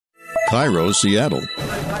KIRO, Seattle.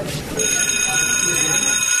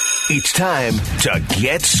 It's time to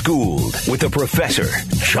get schooled with the professor,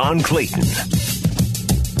 John Clayton.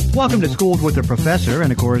 Welcome to Schooled with the Professor,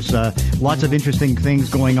 and of course, lots of interesting things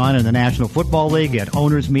going on in the National Football League, at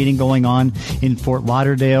owners meeting going on in Fort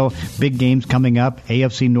Lauderdale, big games coming up,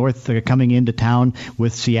 AFC North coming into town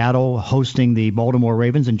with Seattle hosting the Baltimore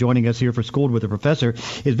Ravens, and joining us here for Schooled with the Professor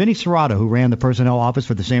is Vinny Cerrato, who ran the personnel office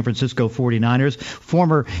for the San Francisco 49ers,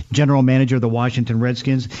 former general manager of the Washington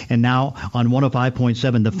Redskins, and now on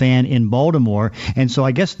 105.7 The Fan in Baltimore. And so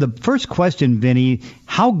I guess the first question, Vinny,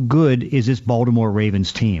 how good is this Baltimore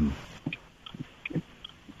Ravens team?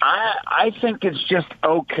 I think it's just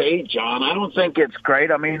okay, John. I don't think it's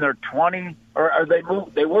great. I mean, they're 20, or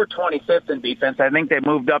they were 25th in defense. I think they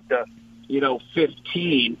moved up to,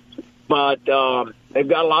 15. But they've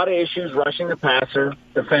got a lot of issues rushing the passer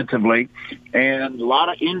defensively, and a lot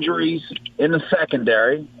of injuries in the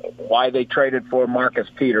secondary, why they traded for Marcus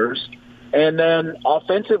Peters. And then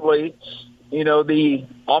offensively, the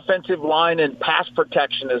offensive line and pass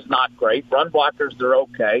protection is not great. Run blockers, they're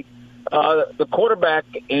okay. The quarterback,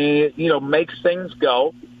 makes things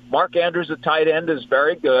go. Mark Andrews, the tight end, is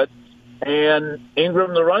very good. And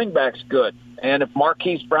Ingram, the running back's good. And if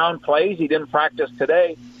Marquise Brown plays, he didn't practice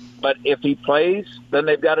today, but if he plays, then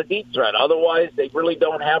they've got a deep threat. Otherwise, they really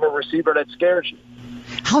don't have a receiver that scares you.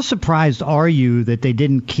 How surprised are you that they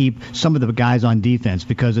didn't keep some of the guys on defense?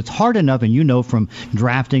 Because it's hard enough, and from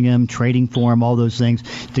drafting them, trading for them, all those things,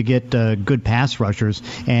 to get good pass rushers.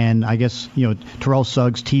 And I guess, Terrell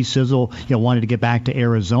Suggs, T. Sizzle, wanted to get back to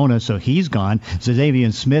Arizona, so he's gone.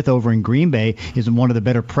 Xavier Smith over in Green Bay is one of the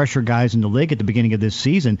better pressure guys in the league at the beginning of this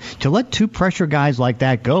season. To let two pressure guys like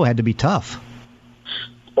that go had to be tough.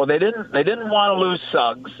 Well, they didn't want to lose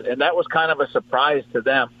Suggs, and that was kind of a surprise to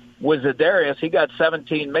them. With Zadarius, he got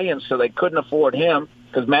 $17 million, so they couldn't afford him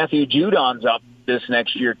because Matthew Judon's up this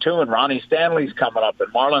next year too, and Ronnie Stanley's coming up,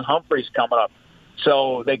 and Marlon Humphrey's coming up.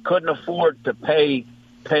 So they couldn't afford to pay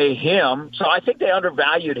him. So I think they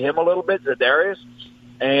undervalued him a little bit, Zadarius.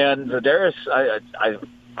 And Zadarius,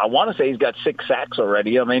 I want to say he's got 6 sacks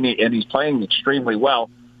already. I mean, and he's playing extremely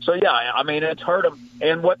well. So yeah, I mean, it's hurt him.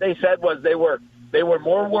 And what they said was they were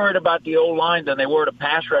more worried about the O-line than they were the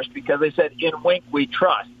pass rush because they said, in Wink we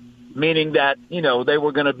trust. Meaning that, they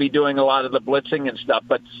were going to be doing a lot of the blitzing and stuff,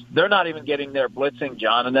 but they're not even getting their blitzing,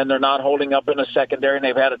 John, and then they're not holding up in the secondary, and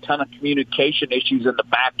they've had a ton of communication issues in the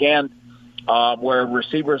back end where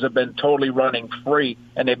receivers have been totally running free,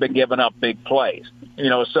 and they've been giving up big plays.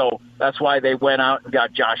 So that's why they went out and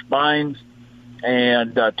got Josh Bynes,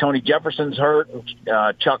 and Tony Jefferson's hurt,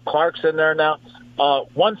 and Chuck Clark's in there now.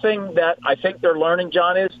 One thing that I think they're learning,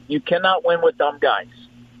 John, is you cannot win with dumb guys.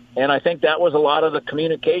 And I think that was a lot of the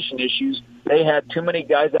communication issues. They had too many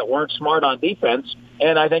guys that weren't smart on defense,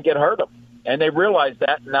 and I think it hurt them. And they realized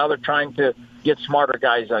that, and now they're trying to get smarter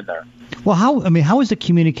guys in there. Well, how is the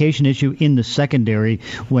communication issue in the secondary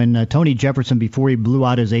when Tony Jefferson, before he blew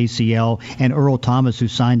out his ACL, and Earl Thomas, who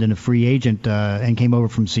signed in a free agent and came over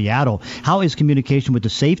from Seattle, how is communication with the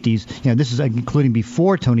safeties? This is including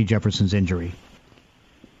before Tony Jefferson's injury.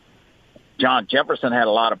 John, Jefferson had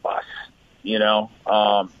a lot of busts. He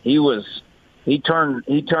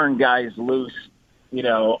turned guys loose.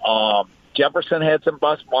 Jefferson had some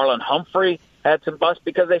busts. Marlon Humphrey had some busts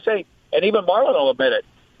because they say, and even Marlon will admit it.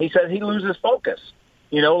 He said he loses focus.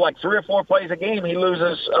 Like 3 or 4 plays a game, he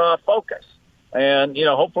loses focus. And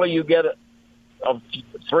hopefully you get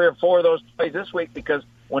 3 or 4 of those plays this week because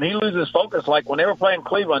when he loses focus, like when they were playing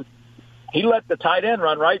Cleveland, he let the tight end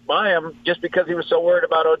run right by him just because he was so worried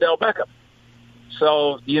about Odell Beckham.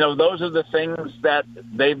 So, those are the things that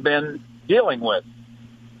they've been dealing with.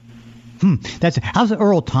 How's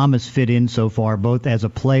Earl Thomas fit in so far, both as a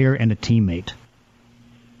player and a teammate?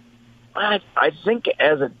 I think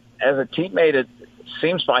as a teammate, it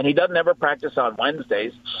seems fine. He doesn't ever practice on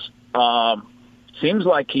Wednesdays. Seems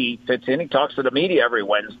like he fits in. He talks to the media every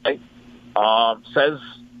Wednesday. Says,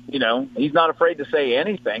 he's not afraid to say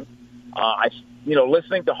anything.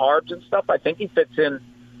 Listening to Harbs and stuff, I think he fits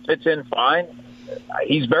in fine.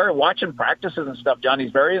 He's very watching practices and stuff, John.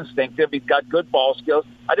 He's very instinctive. He's got good ball skills.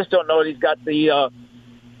 I just don't know that he's got the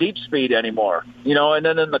deep speed anymore. And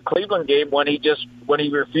then in the Cleveland game when he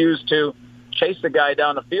refused to chase the guy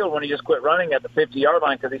down the field, when he just quit running at the 50-yard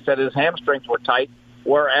line because he said his hamstrings were tight,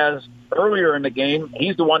 whereas earlier in the game,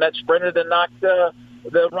 he's the one that sprinted and knocked the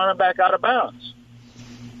running back out of bounds.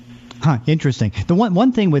 Interesting. The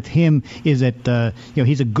one thing with him is that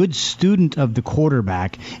he's a good student of the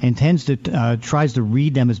quarterback and tries to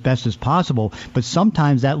read them as best as possible. But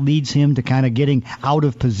sometimes that leads him to kind of getting out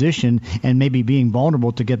of position and maybe being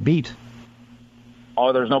vulnerable to get beat.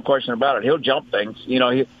 oh, there's no question about it. He'll jump things.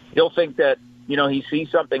 He'll think that, he sees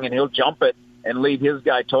something and he'll jump it and leave his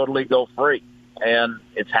guy totally go free. And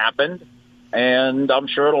it's happened, and I'm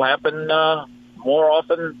sure it'll happen more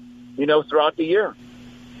often, throughout the year.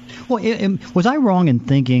 Well, was I wrong in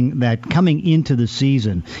thinking that coming into the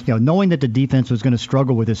season, knowing that the defense was going to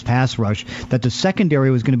struggle with this pass rush, that the secondary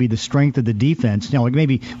was going to be the strength of the defense?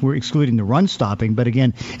 Maybe we're excluding the run stopping, but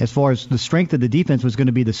again, as far as the strength of the defense was going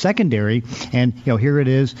to be the secondary, and here it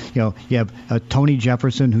is. You have Tony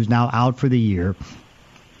Jefferson, who's now out for the year.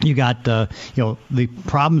 You got, the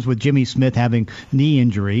problems with Jimmy Smith having knee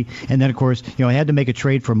injury. And then, of course, I had to make a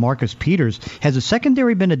trade for Marcus Peters. Has the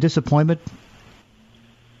secondary been a disappointment?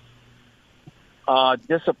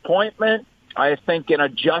 Disappointment, I think an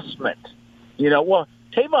adjustment.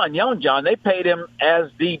 Tavon Young, John, they paid him as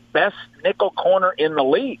the best nickel corner in the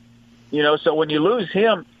league. So when you lose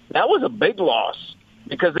him, that was a big loss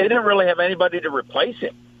because they didn't really have anybody to replace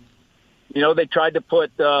him. They tried to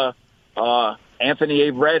put Anthony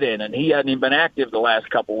Averett in, and he hadn't even been active the last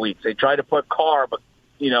couple of weeks. They tried to put Carr, but,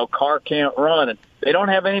 Carr can't run. And they don't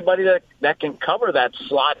have anybody that can cover that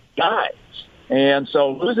slot guy. And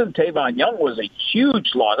so losing Tavon Young was a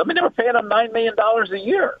huge loss. I mean, they were paying him $9 million a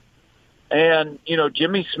year. And,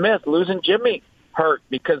 Jimmy Smith, losing Jimmy hurt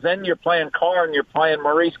because then you're playing Carr and you're playing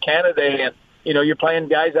Maurice Canady and, you're playing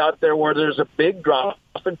guys out there where there's a big drop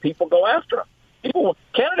and people go after him.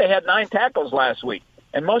 Canady had 9 tackles last week,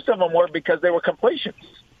 and most of them were because they were completions.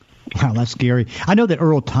 Wow, that's scary. I know that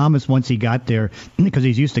Earl Thomas, once he got there, because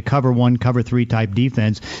he's used to cover 1, cover 3 type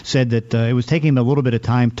defense, said that it was taking him a little bit of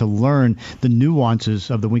time to learn the nuances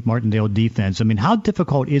of the Wink Martindale defense. I mean, how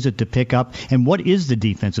difficult is it to pick up, and what is the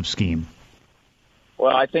defensive scheme?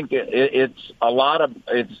 Well, I think it's a lot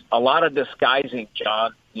of disguising,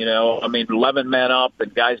 John. 11 men up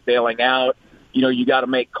and guys bailing out. You got to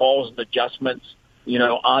make calls and adjustments,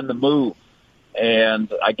 on the move. And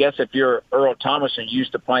I guess if you're Earl Thomas and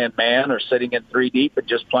used to playing man or sitting in 3 deep and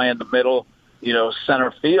just playing the middle,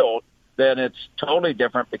 center field, then it's totally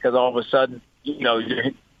different because all of a sudden,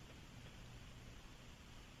 you're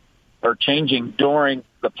changing during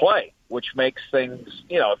the play, which makes things,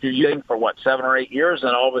 if you're using for 7 or 8 years,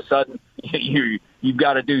 and all of a sudden you've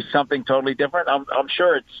got to do something totally different. I'm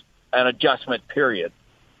sure it's an adjustment period.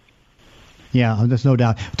 Yeah, there's no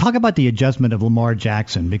doubt. Talk about the adjustment of Lamar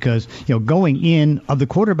Jackson because, going in, of the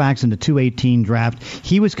quarterbacks in the 2018 draft,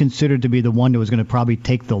 he was considered to be the one that was going to probably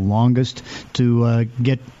take the longest to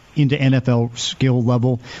get into NFL skill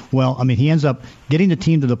level. Well, I mean, he ends up getting the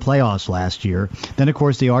team to the playoffs last year. Then, of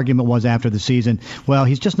course, the argument was after the season, well,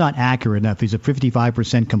 he's just not accurate enough. He's a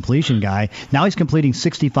 55% completion guy. Now he's completing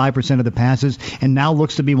 65% of the passes and now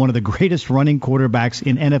looks to be one of the greatest running quarterbacks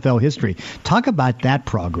in NFL history. Talk about that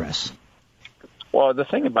progress. Well, the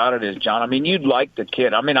thing about it is, John, I mean, you'd like the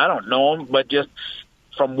kid. I mean, I don't know him, but just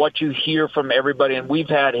from what you hear from everybody, and we've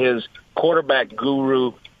had his quarterback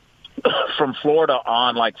guru from Florida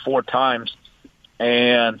on like 4 times,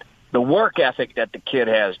 and the work ethic that the kid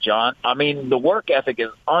has, John, I mean, the work ethic is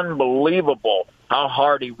unbelievable, how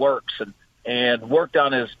hard he works and worked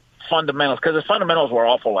on his fundamentals, because his fundamentals were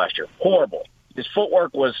awful last year, horrible. His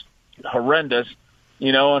footwork was horrendous,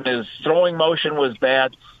 and his throwing motion was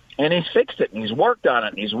bad. And he's fixed it, and he's worked on it,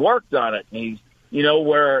 and he's worked on it, and he's,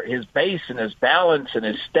 where his base and his balance and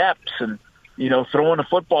his steps and, throwing the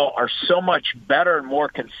football are so much better and more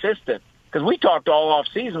consistent. Because we talked all off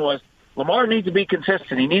season was Lamar needs to be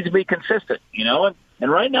consistent. He needs to be consistent,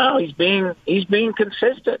 and right now he's being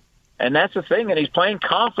consistent, and that's the thing. And he's playing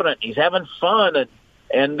confident. He's having fun,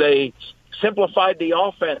 and they simplified the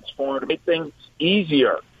offense for him to make things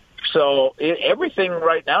easier. So everything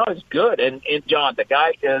right now is good. And John, the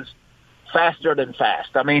guy is faster than fast.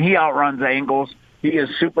 I mean, he outruns angles. He is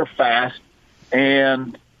super fast.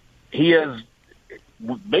 And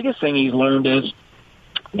biggest thing he's learned is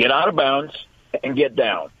get out of bounds and get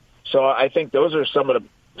down. So I think those are some of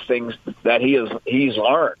the things that he's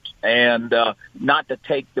learned. And not to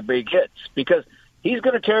take the big hits because he's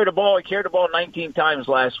going to carry the ball. He carried the ball 19 times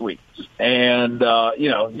last week. And,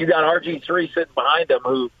 you got RG3 sitting behind him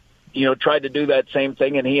who, tried to do that same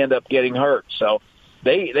thing, and he ended up getting hurt. So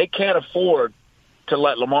they can't afford to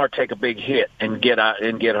let Lamar take a big hit and get out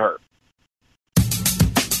and get hurt.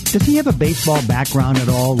 Does he have a baseball background at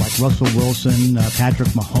all, like Russell Wilson, Patrick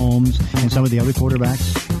Mahomes, and some of the other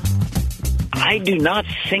quarterbacks? I do not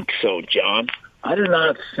think so, John. I do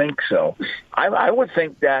not think so. I would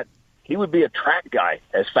think that he would be a track guy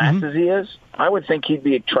as fast as he is. I would think he'd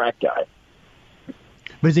be a track guy.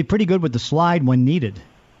 But is he pretty good with the slide when needed?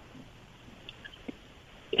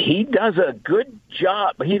 he does a good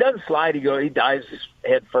job. He doesn't slide. He dives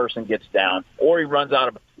head first and gets down, or he runs out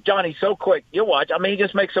of. John, he's so quick. You'll watch. I mean, he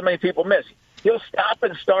just makes so many people miss. He'll stop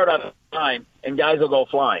and start on time, and guys will go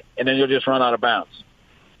flying, and then you'll just run out of bounds.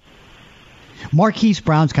 Marquise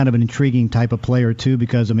Brown's kind of an intriguing type of player, too,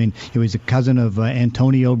 because, I mean, he was a cousin of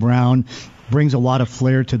Antonio Brown, brings a lot of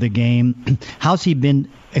flair to the game. How's he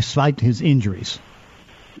been despite his injuries?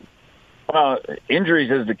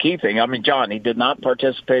 Injuries is the key thing. I mean, John, he did not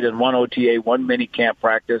participate in one OTA, one mini camp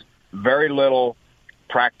practice, very little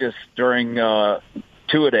practice during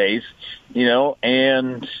two-a-days,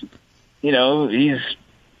 and, he's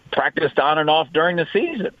practiced on and off during the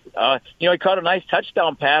season. He caught a nice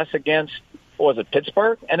touchdown pass against,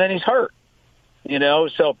 Pittsburgh, and then he's hurt,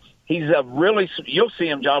 so he's you'll see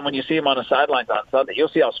him, John, when you see him on the sidelines on Sunday, you'll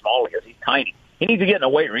see how small he is. He's tiny. He needs to get in the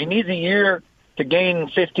weight room. He needs a year to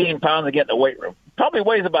gain 15 pounds to get in the weight room. Probably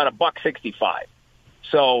weighs about $165.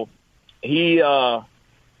 So he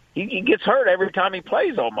gets hurt every time he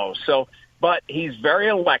plays almost. So, but he's very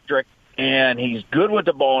electric and he's good with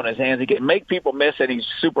the ball in his hands. He can make people miss and he's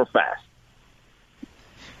super fast.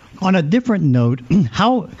 On a different note,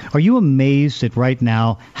 how are you amazed at right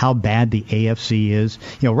now how bad the AFC is?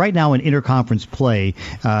 Right now in interconference play,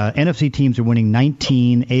 NFC teams are winning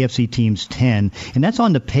 19, AFC teams 10, and that's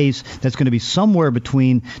on the pace that's going to be somewhere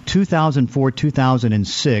between 2004,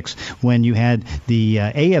 2006, when you had the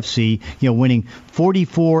AFC, winning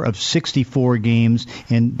 44 of 64 games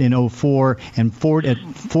in 04 and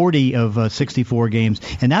 40 of 64 games,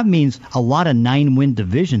 and that means a lot of 9-win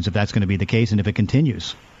divisions if that's going to be the case and if it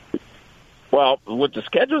continues. Well, with the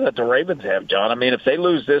schedule that the Ravens have, John, I mean, if they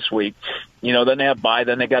lose this week, then they have bye,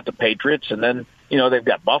 then they got the Patriots, and then, they've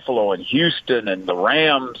got Buffalo and Houston and the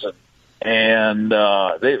Rams, and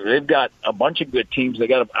they've got a bunch of good teams. They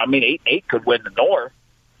got, 8 could win the North,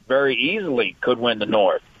 very easily could win the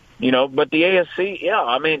North, but the AFC,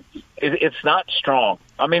 it's not strong.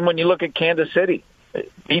 I mean, when you look at Kansas City,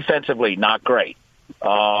 defensively, not great.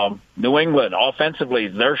 New England, offensively,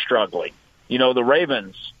 they're struggling. The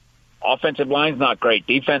Ravens, offensive line's not great.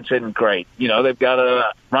 Defense isn't great. They've got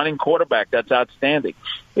a running quarterback that's outstanding.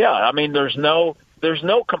 Yeah, I mean, there's no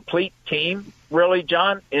complete team really,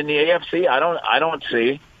 John, in the AFC. I don't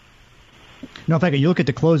see. No, in fact, you look at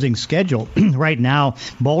the closing schedule right now.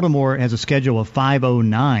 Baltimore has a schedule of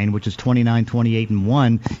 5-0-9, which is 29, 28, and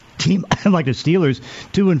 1. Team like the Steelers,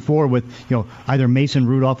 2-4 with either Mason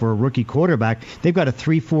Rudolph or a rookie quarterback. They've got a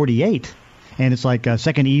 348. And it's like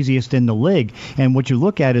second easiest in the league. And what you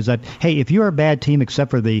look at is that, hey, if you're a bad team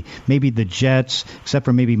except for maybe the Jets, except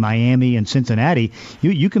for maybe Miami and Cincinnati,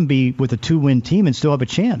 you can be with a 2-win team and still have a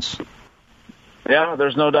chance. Yeah,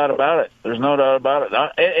 there's no doubt about it. There's no doubt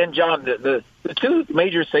about it. And John, the two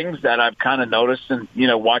major things that I've kind of noticed in,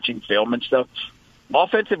 watching film and stuff,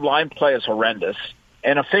 offensive line play is horrendous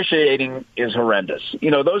and officiating is horrendous.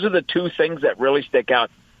 Those are the two things that really stick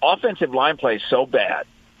out. Offensive line play is so bad.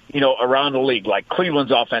 Around the league, like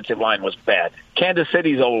Cleveland's offensive line was bad. Kansas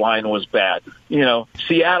City's O-line was bad.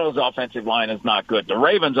 Seattle's offensive line is not good. The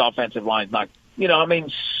Ravens' offensive line is not,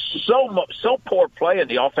 so poor play in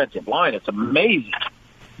the offensive line. It's amazing.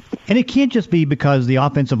 And it can't just be because the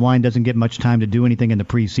offensive line doesn't get much time to do anything in the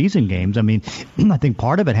preseason games. I mean, I think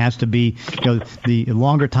part of it has to be the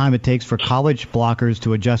longer time it takes for college blockers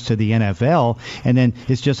to adjust to the NFL, and then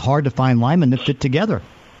it's just hard to find linemen that fit together.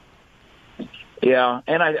 Yeah,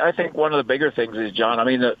 and I think one of the bigger things is, John,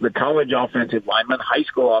 the college offensive linemen, high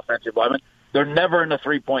school offensive linemen, they're never in a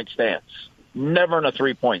three-point stance. Never in a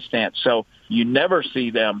three-point stance. So you never see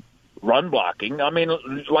them run blocking.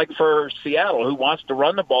 Like for Seattle, who wants to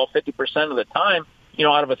run the ball 50% of the time,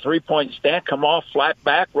 out of a three-point stance, come off, flat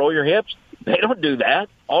back, roll your hips. They don't do that.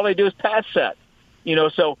 All they do is pass set.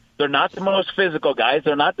 So they're not the most physical guys.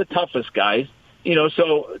 They're not the toughest guys.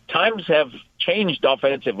 So times have changed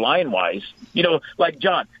offensive line-wise. Like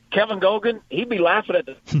John, Kevin Gogan, he'd be laughing at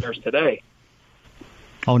the Steelers today.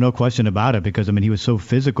 Oh, no question about it, because, he was so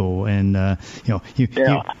physical, and,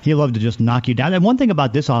 he loved to just knock you down. And one thing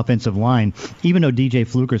about this offensive line, even though DJ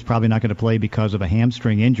Fluker's probably not going to play because of a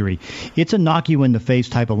hamstring injury, it's a knock-you-in-the-face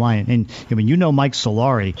type of line. And, Mike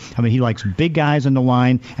Solari, he likes big guys in the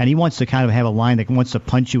line, and he wants to kind of have a line that wants to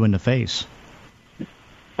punch you in the face.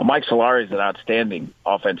 Mike Solari is an outstanding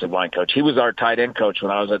offensive line coach. He was our tight end coach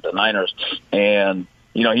when I was at the Niners, and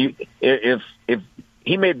if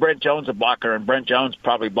he made Brent Jones a blocker, and Brent Jones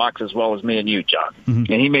probably blocks as well as me and you, John, and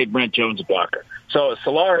he made Brent Jones a blocker. So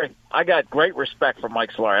Solari, I got great respect for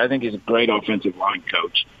Mike Solari. I think he's a great offensive line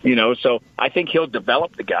coach. So I think he'll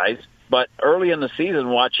develop the guys. But early in the season,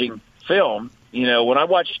 watching film, When I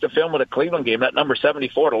watched the film of the Cleveland game, that number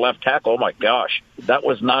 74, the left tackle, oh my gosh, that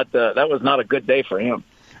was not a good day for him.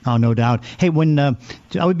 Oh, no doubt. Hey,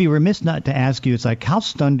 I would be remiss not to ask you, it's like, how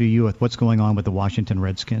stunned are you with what's going on with the Washington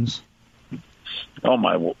Redskins? Oh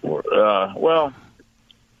my, well,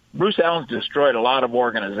 Bruce Allen's destroyed a lot of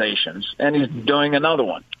organizations, and he's doing another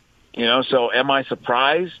one. So am I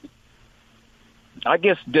surprised? I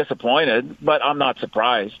guess disappointed, but I'm not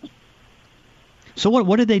surprised. So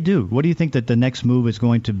what did they do? What do you think that the next move is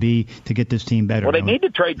going to be to get this team better? Well, they need to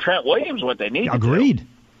trade Trent Williams. What they need to do. Agreed.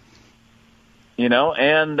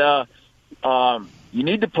 And you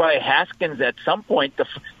need to play Haskins at some point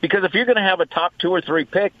because if you're going to have a top 2 or 3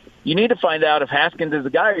 pick, you need to find out if Haskins is the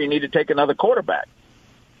guy, or you need to take another quarterback.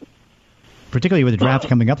 Particularly with the draft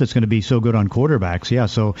coming up, that's going to be so good on quarterbacks. Yeah.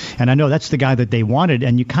 So, and I know that's the guy that they wanted,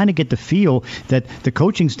 and you kind of get the feel that the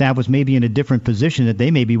coaching staff was maybe in a different position, that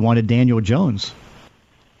they maybe wanted Daniel Jones.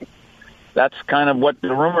 That's kind of what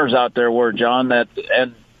the rumors out there were, John.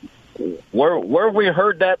 And where have we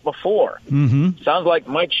heard that before? Mm-hmm. Sounds like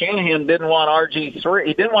Mike Shanahan didn't want RG3.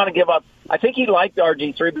 He didn't want to give up. I think he liked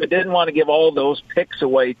RG3, but didn't want to give all those picks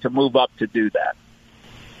away to move up to do that.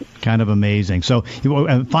 Kind of amazing. So,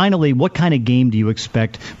 finally, what kind of game do you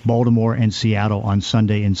expect Baltimore and Seattle on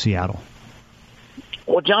Sunday in Seattle?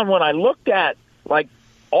 Well, John, when I looked at,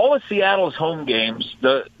 all of Seattle's home games,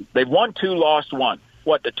 they've won 2, lost 1.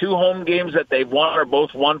 The 2 home games that they've won are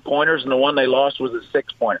both 1-pointers, and the one they lost was a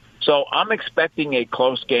 6-pointer. So I'm expecting a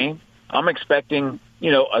close game. I'm expecting,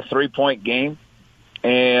 a 3-point game.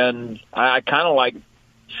 And I kind of like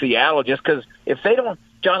Seattle just because if they don't,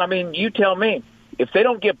 John, you tell me, if they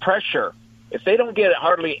don't get pressure, if they don't get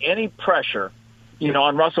hardly any pressure,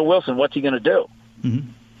 on Russell Wilson, what's he going to do? Mm-hmm.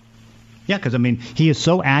 Yeah, because, he is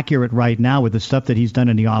so accurate right now with the stuff that he's done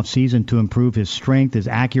in the offseason to improve his strength, his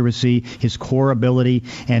accuracy, his core ability.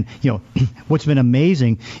 And, what's been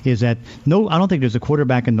amazing is that I don't think there's a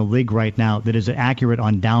quarterback in the league right now that is as accurate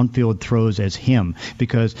on downfield throws as him.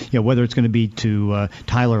 Because, whether it's going to be to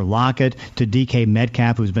Tyler Lockett, to DK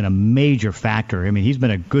Metcalf, who's been a major factor. He's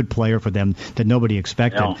been a good player for them that nobody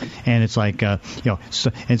expected. Yeah. And it's like,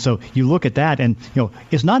 so you look at that, and,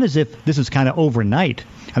 it's not as if this is kind of overnight.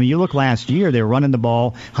 You look last year, they were running the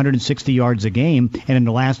ball 160 yards a game, and in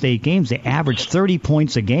the last 8 games, they averaged 30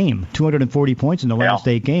 points a game, 240 points in the last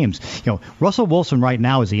 8 games. Russell Wilson right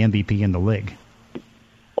now is the MVP in the league.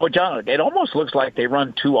 Well, John, it almost looks like they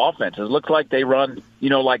run 2 offenses. It looks like they run,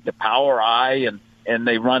 like the power eye, and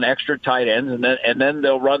they run extra tight ends, and then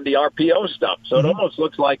they'll run the RPO stuff. So It almost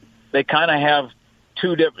looks like they kind of have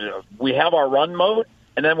 2 different. We have our run mode,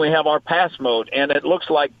 and then we have our pass mode, and it looks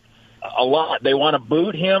like a lot. They want to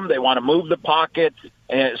boot him. They want to move the pocket,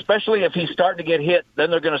 and especially if he's starting to get hit, then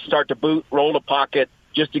they're going to start to roll the pocket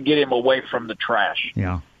just to get him away from the trash.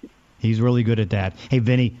 Yeah, he's really good at that. Hey,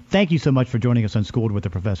 Vinny, thank you so much for joining us on Schooled with the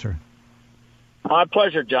Professor. My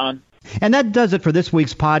pleasure, John. And that does it for this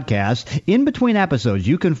week's podcast. In between episodes,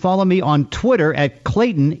 you can follow me on Twitter at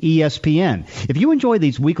Clayton ESPN. If you enjoy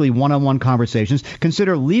these weekly one-on-one conversations,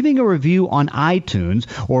 consider leaving a review on iTunes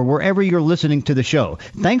or wherever you're listening to the show.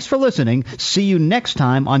 Thanks for listening. See you next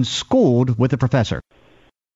time on Schooled with the Professor.